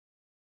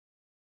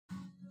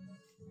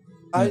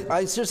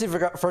I seriously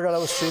forgot I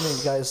was streaming,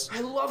 guys.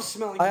 I love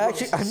smelling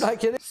I'm not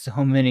kidding.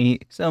 So many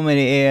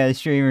AI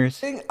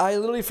streamers. I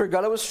literally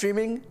forgot I was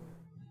streaming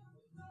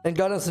and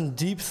got in some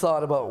deep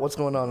thought about what's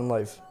going on in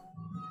life.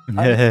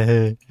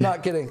 I'm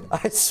not kidding.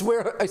 I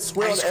swear Ice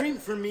cream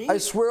for me? I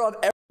swear on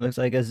Looks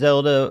like a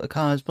Zelda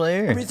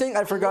cosplayer. everything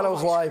I forgot I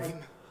was live.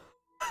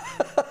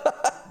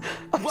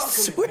 I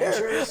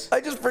swear.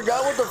 I just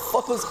forgot what the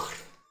fuck was.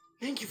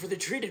 Thank you for the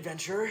treat,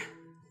 adventurer.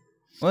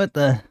 What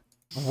the?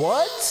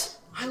 What?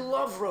 I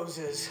love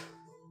roses.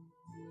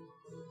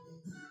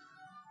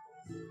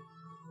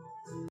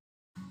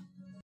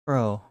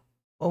 Bro,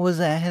 what was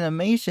that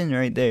animation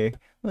right there?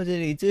 What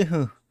did he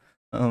do?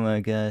 Oh my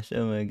gosh,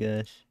 oh my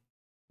gosh.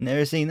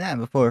 Never seen that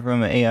before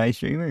from an AI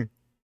streamer.